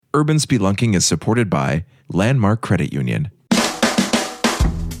Urban Spelunking is supported by Landmark Credit Union.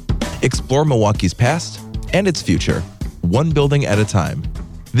 Explore Milwaukee's past and its future, one building at a time.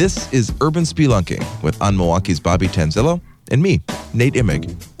 This is Urban Spelunking with On Milwaukee's Bobby Tanzillo and me, Nate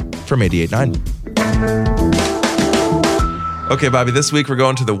Immig, from 88.9. Okay, Bobby, this week we're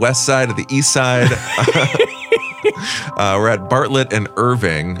going to the west side of the east side. We're at Bartlett and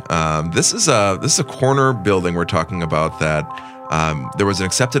Irving. This is a corner building we're talking about that there was an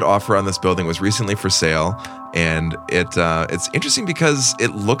accepted offer on this building. It was recently for sale, and it's interesting because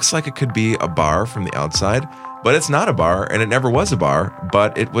it looks like it could be a bar from the outside, but it's not a bar, and it never was a bar,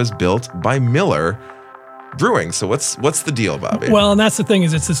 but it was built by Miller Brewing. So what's the deal, Bobby? Well, and that's the thing,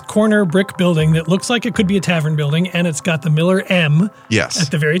 is it's this corner brick building that looks like it could be a tavern building, and it's got the Miller M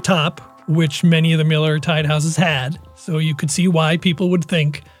at the very top, which many of the Miller tied houses had. So you could see why people would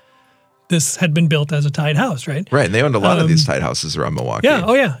think this had been built as a tied house, right? Right, and they owned a lot of these tied houses around Milwaukee. Yeah,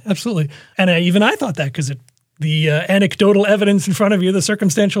 oh yeah, absolutely. And I thought that because the anecdotal evidence in front of you, the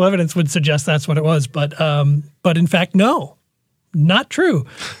circumstantial evidence would suggest that's what it was. But in fact, no, not true.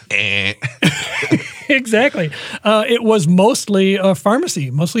 Exactly. It was mostly a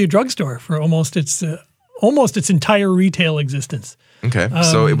pharmacy, mostly a drugstore for almost its entire retail existence. Okay,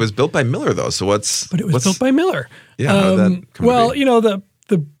 so it was built by Miller, though. So But it was built by Miller. Yeah, how did that come to be?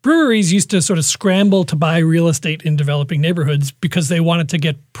 The breweries used to sort of scramble to buy real estate in developing neighborhoods because they wanted to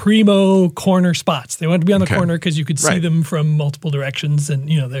get primo corner spots. They wanted to be on the corner because you could see them from multiple directions, and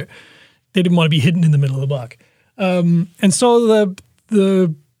they didn't want to be hidden in the middle of the block. And so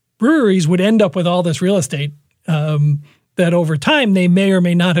the breweries would end up with all this real estate that over time they may or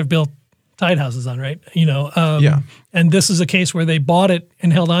may not have built tied houses on, right? And this is a case where they bought it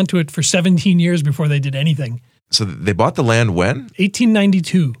and held on to it for 17 years before they did anything. So they bought the land when?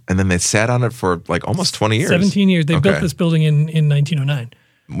 1892. And then they sat on it for like almost 20 years. 17 years. They built this building in 1909.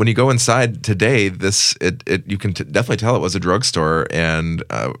 When you go inside today, you can definitely tell it was a drugstore, and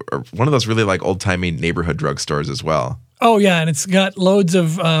one of those really like old-timey neighborhood drugstores as well. Oh, yeah, and it's got loads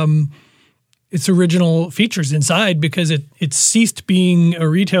of its original features inside because it ceased being a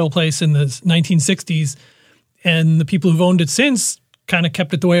retail place in the 1960s, and the people who've owned it since kind of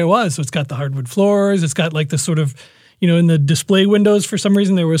kept it the way it was. So it's got the hardwood floors. It's got like the sort of, in the display windows, for some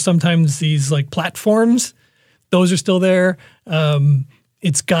reason, there were sometimes these like platforms. Those are still there.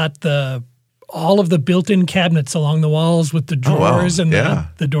 It's got all of the built-in cabinets along the walls with the drawers and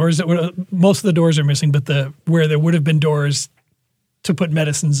the doors that most of the doors are missing, but where there would have been doors to put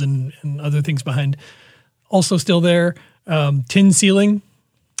medicines and other things behind, also still there. Tin ceiling.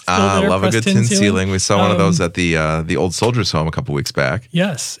 Love a good tin ceiling. We saw one of those at the old Soldiers' Home a couple weeks back.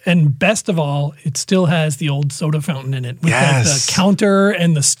 Yes, and best of all, it still has the old soda fountain in it with like the counter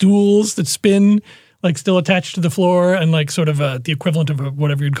and the stools that spin, like still attached to the floor, and like sort of the equivalent of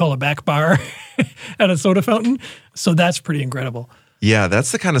whatever you'd call a back bar at a soda fountain. So that's pretty incredible. Yeah,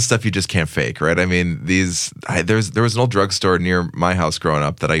 that's the kind of stuff you just can't fake, right? I mean, there was an old drugstore near my house growing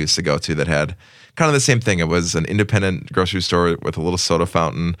up that I used to go to that had kind of the same thing. It was an independent grocery store with a little soda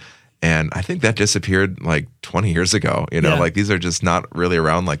fountain, and I think that disappeared like 20 years ago. Like these are just not really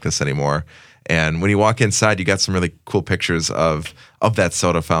around like this anymore. And when you walk inside, you got some really cool pictures of that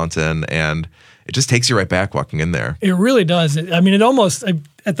soda fountain, and it just takes you right back walking in there. It really does. I mean, it almost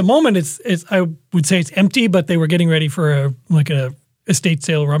at the moment it's I would say it's empty, but they were getting ready for a estate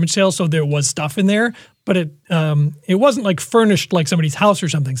sale, rummage sale, so there was stuff in there, but it wasn't like furnished like somebody's house or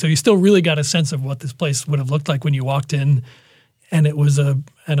something. So you still really got a sense of what this place would have looked like when you walked in, and it was a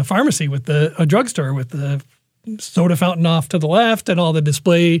pharmacy with a drugstore with the soda fountain off to the left and all the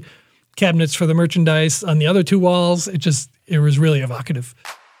display cabinets for the merchandise on the other two walls. It was really evocative.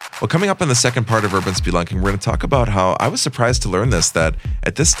 Well, coming up in the second part of Urban Spelunking, we're going to talk about how I was surprised to learn that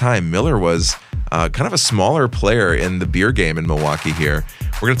at this time, Miller was kind of a smaller player in the beer game in Milwaukee here.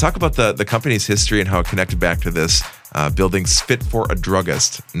 We're going to talk about the company's history and how it connected back to this building's fit for a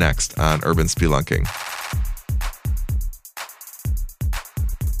druggist next on Urban Spelunking.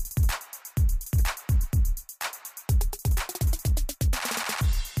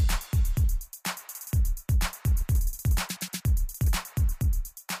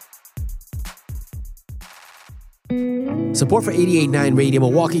 Support for 88.9 Radio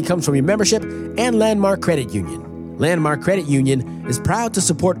Milwaukee comes from your membership and Landmark Credit Union. Landmark Credit Union is proud to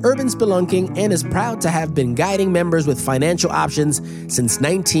support Urban Spelunking and is proud to have been guiding members with financial options since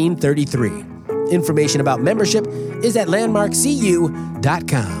 1933. Information about membership is at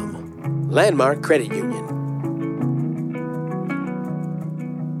landmarkcu.com. Landmark Credit Union.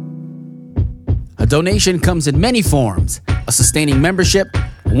 A donation comes in many forms: a sustaining membership,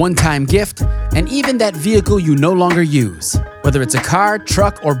 a one-time gift, and even that vehicle you no longer use. Whether it's a car,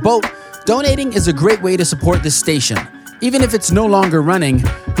 truck, or boat, donating is a great way to support this station. Even if it's no longer running,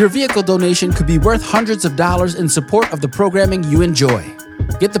 your vehicle donation could be worth hundreds of dollars in support of the programming you enjoy.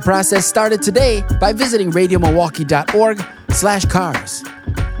 Get the process started today by visiting radiomilwaukee.org/cars.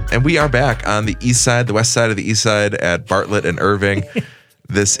 And we are back on the east side, the west side of the east side at Bartlett and Irving.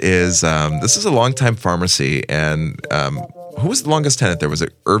 This is a longtime pharmacy, and who was the longest tenant there? Was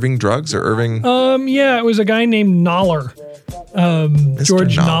it Irving Drugs or Irving? Yeah, it was a guy named Noller.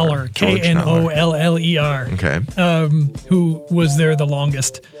 George Noller, Knoller. Okay. Who was there the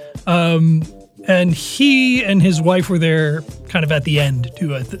longest. And he and his wife were there kind of at the end,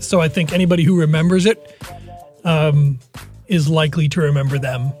 too. So I think anybody who remembers it is likely to remember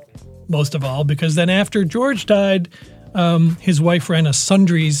them most of all, because then after George died, his wife ran a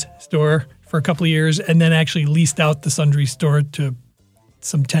sundries store for a couple of years and then actually leased out the sundries store to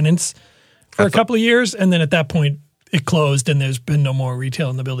some tenants for a couple of years. And then at that point, it closed and there's been no more retail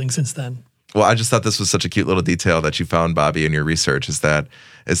in the building since then. Well, I just thought this was such a cute little detail that you found, Bobby, in your research, is that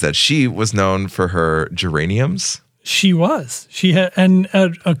she was known for her geraniums. She was. She had, and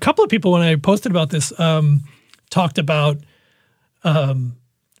a couple of people, when I posted about this, talked about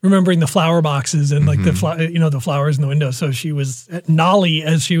remembering the flower boxes and like the flowers in the window. So she was Nolly,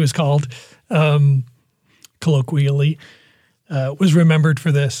 as she was called, colloquially, was remembered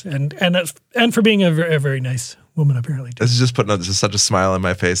for this and for being a very nice woman, apparently. Too. This is just putting such a smile on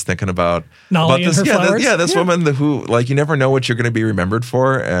my face thinking about Nolly this. And her flowers. This woman who, like, you never know what you're going to be remembered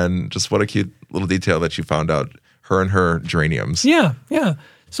for, and just what a cute little detail that you found out. Her and her geraniums. Yeah.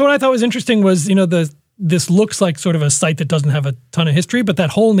 So what I thought was interesting was, this looks like sort of a site that doesn't have a ton of history, but that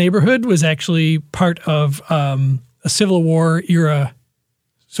whole neighborhood was actually part of a Civil War era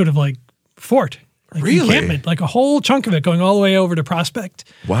sort of like fort. Like really? Encampment, like a whole chunk of it going all the way over to Prospect.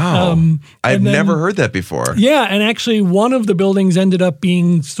 Wow. I've never heard that before. Yeah, and actually one of the buildings ended up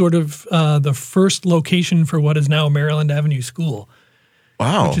being sort of the first location for what is now Maryland Avenue School.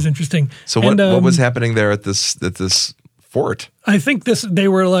 Wow. Which is interesting. So what was happening there at this fort? I think this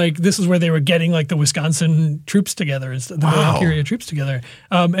is where they were getting like the Wisconsin troops together, the Milwaukee area troops together.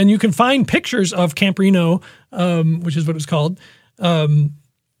 And you can find pictures of Camp Reno, which is what it was called,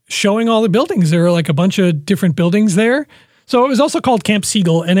 showing all the buildings. There are like a bunch of different buildings there. So it was also called Camp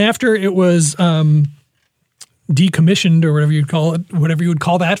Siegel. And after it was decommissioned, or whatever you would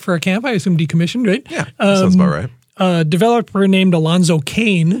call that for a camp, I assume decommissioned, right? Yeah, sounds about right. A developer named Alonzo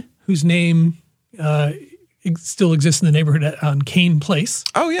Kane, whose name still exists in the neighborhood on Kane Place.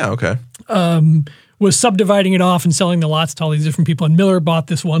 Oh, yeah, okay. Was subdividing it off and selling the lots to all these different people. And Miller bought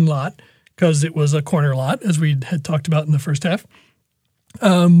this one lot because it was a corner lot, as we had talked about in the first half.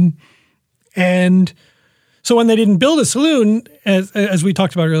 And so when they didn't build a saloon, as we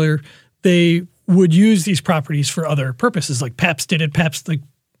talked about earlier, they would use these properties for other purposes. Like Pabst did it. Pabst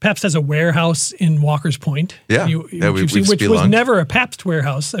has a warehouse in Walker's Point. Yeah. Which was never a Pabst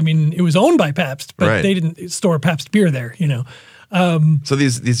warehouse. I mean, it was owned by Pabst, but They didn't store Pabst beer there, So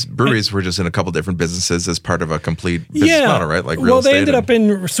these breweries were just in a couple different businesses as part of a complete business model, right? Like real estate. Well, they ended up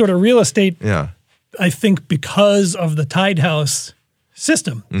in sort of real estate, yeah. I think, because of the Tide House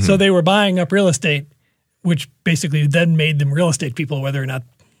system. Mm-hmm. So they were buying up real estate, which basically then made them real estate people, whether or not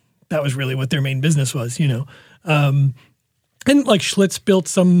that was really what their main business was, And like Schlitz built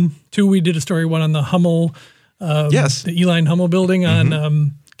some too. We did a story one on the Hummel, yes, the Eli and Hummel building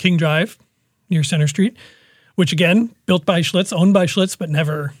on King Drive near Center Street, which again built by Schlitz, owned by Schlitz, but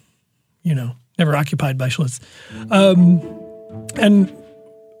never occupied by Schlitz. And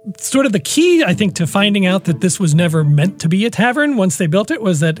sort of the key, I think, to finding out that this was never meant to be a tavern once they built it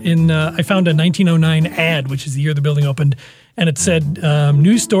was that I found a 1909 ad, which is the year the building opened, and it said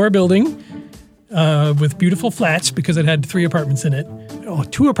new store building. With beautiful flats because it had 3 apartments in it.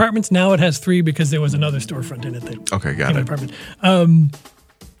 2 apartments. Now it has 3 because there was another storefront in it. Okay, got it. Apartment. And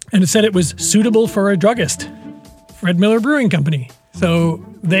it said it was suitable for a druggist, Fred Miller Brewing Company. So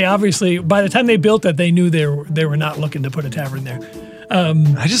they obviously, by the time they built it, they knew they were not looking to put a tavern there.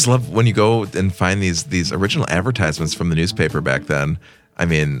 I just love when you go and find these original advertisements from the newspaper back then. I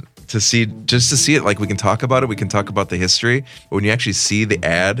mean, to see it, like we can talk about it, we can talk about the history, but when you actually see the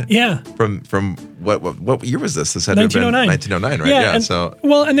ad, from what year was this? This had 1909. 1909, right? Yeah.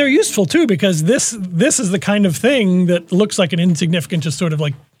 And they're useful too because this is the kind of thing that looks like an insignificant, just sort of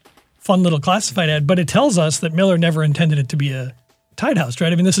like fun little classified ad, but it tells us that Miller never intended it to be a Tide House,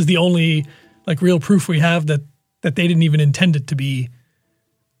 right? I mean, this is the only like real proof we have that they didn't even intend it to be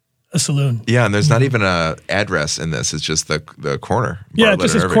a saloon. Yeah, and there's not even a address in this. It's just the corner. Yeah,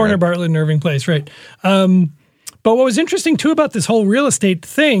 just this corner, Bartlett and Irving Place, right. But what was interesting, too, about this whole real estate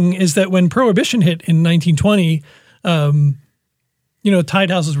thing is that when Prohibition hit in 1920, Tide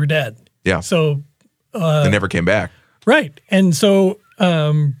houses were dead. Yeah. So they never came back. right. And so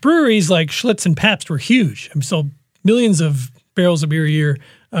breweries like Schlitz and Pabst were huge. And so millions of barrels of beer a year,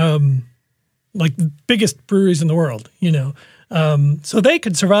 like the biggest breweries in the world, So they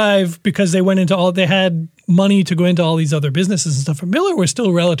could survive because they had money to go into all these other businesses and stuff. But Miller was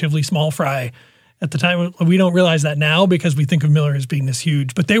still relatively small fry at the time. We don't realize that now because we think of Miller as being this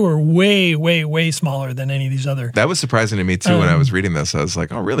huge, but they were way, way, way smaller than any of these other. That was surprising to me too when I was reading this. I was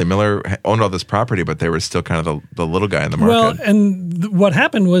like, oh, really? Miller owned all this property, but they were still kind of the little guy in the market. Well, and what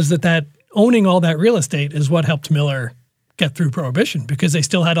happened was that owning all that real estate is what helped Miller get through Prohibition, because they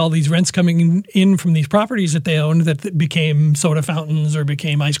still had all these rents coming in from these properties that they owned that became soda fountains or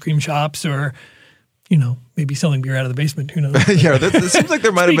became ice cream shops or, maybe selling beer out of the basement. Who knows? Yeah, it seems like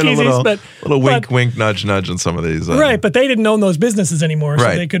there might have been a little wink, nudge on some of these. Right, but they didn't own those businesses anymore, so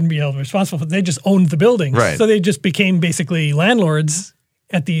right. they couldn't be held responsible for it. They just owned the buildings. Right. So they just became basically landlords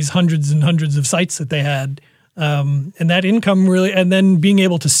at these hundreds and hundreds of sites that they had. And that income really, and then being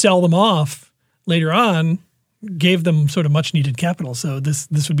able to sell them off later on gave them sort of much needed capital. So this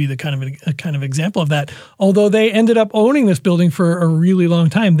would be the kind of example of that. Although they ended up owning this building for a really long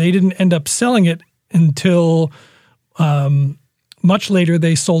time, they didn't end up selling it until much later.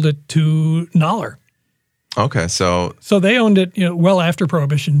 They sold it to Noller. Okay, so they owned it, well after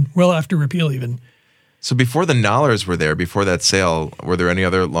Prohibition, well after repeal even. So before the Nollers were there, before that sale, were there any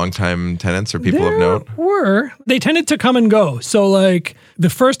other longtime tenants or people of note? They tended to come and go. So like the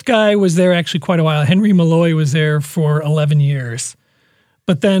first guy was there actually quite a while. Henry Malloy was there for 11 years.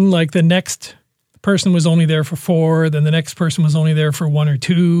 But then like the next person was only there for 4, then the next person was only there for 1 or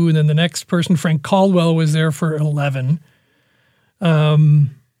 2, and then the next person, Frank Caldwell, was there for 11.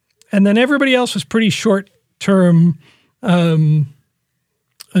 And then everybody else was pretty short term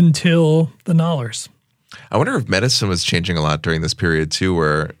until the Nollers. I wonder if medicine was changing a lot during this period too,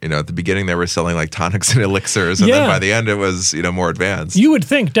 where, at the beginning they were selling like tonics and elixirs, and then by the end it was, more advanced. You would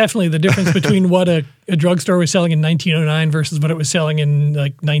think definitely the difference between what a drugstore was selling in 1909 versus what it was selling in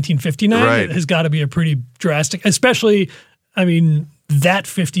like 1959 right. has got to be a pretty drastic, especially, that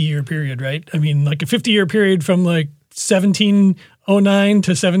 50-year period, right? Like a 50-year period from like 1709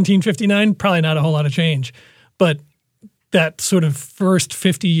 to 1759, probably not a whole lot of change. But that sort of first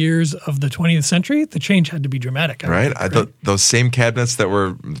 50 years of the 20th century, the change had to be dramatic. Right? Those same cabinets that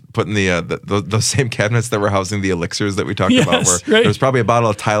were put in those same cabinets that were housing the elixirs that we talked about, where there was probably a bottle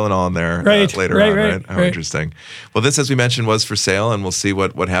of Tylenol in there later on, right? How interesting. Well, this, as we mentioned, was for sale, and we'll see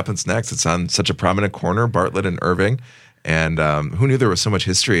what happens next. It's on such a prominent corner, Bartlett and Irving, and who knew there was so much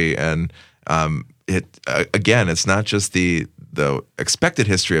history? And it's not just the expected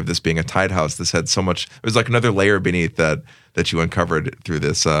history of this being a Tide house. This had so much. It was like another layer beneath that you uncovered through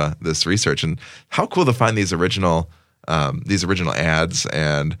this research. And how cool to find these original ads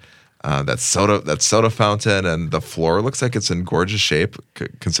and that soda fountain, and the floor looks like it's in gorgeous shape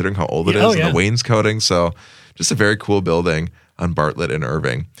considering how old it is, and the wainscoting. So just a very cool building on Bartlett and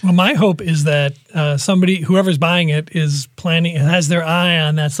Irving. Well, my hope is that whoever's buying it is has their eye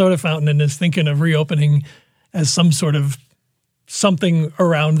on that soda fountain and is thinking of reopening as some sort of something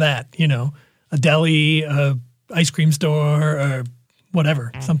around that, a deli, a ice cream store, or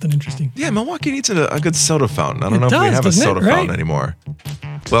whatever, something interesting. Yeah, Milwaukee needs a good soda fountain. I don't know if we have a soda fountain anymore.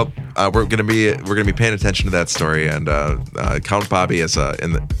 Well, we're gonna be paying attention to that story, and Count Bobby is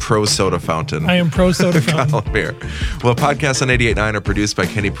in the pro soda fountain. I am pro soda fountain. Here. Well, podcasts on 88.9 are produced by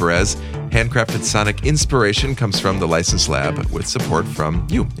Kenny Perez. Handcrafted sonic inspiration comes from the License Lab, with support from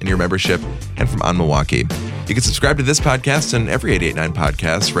you and your membership, and from On Milwaukee. You can subscribe to this podcast and every 88.9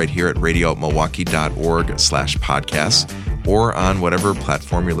 podcast right here at radiomilwaukee.org/podcasts, or on whatever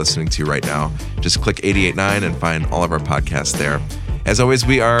platform you're listening to right now. Just click 88.9 and find all of our podcasts there. As always,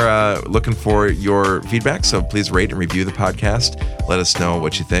 we are looking for your feedback, so please rate and review the podcast. Let us know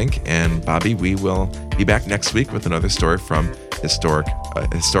what you think. And Bobby, we will be back next week with another story from historic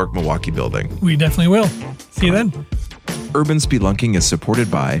Milwaukee building. We definitely will. See you then. Urban Spelunking is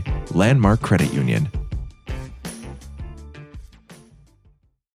supported by Landmark Credit Union.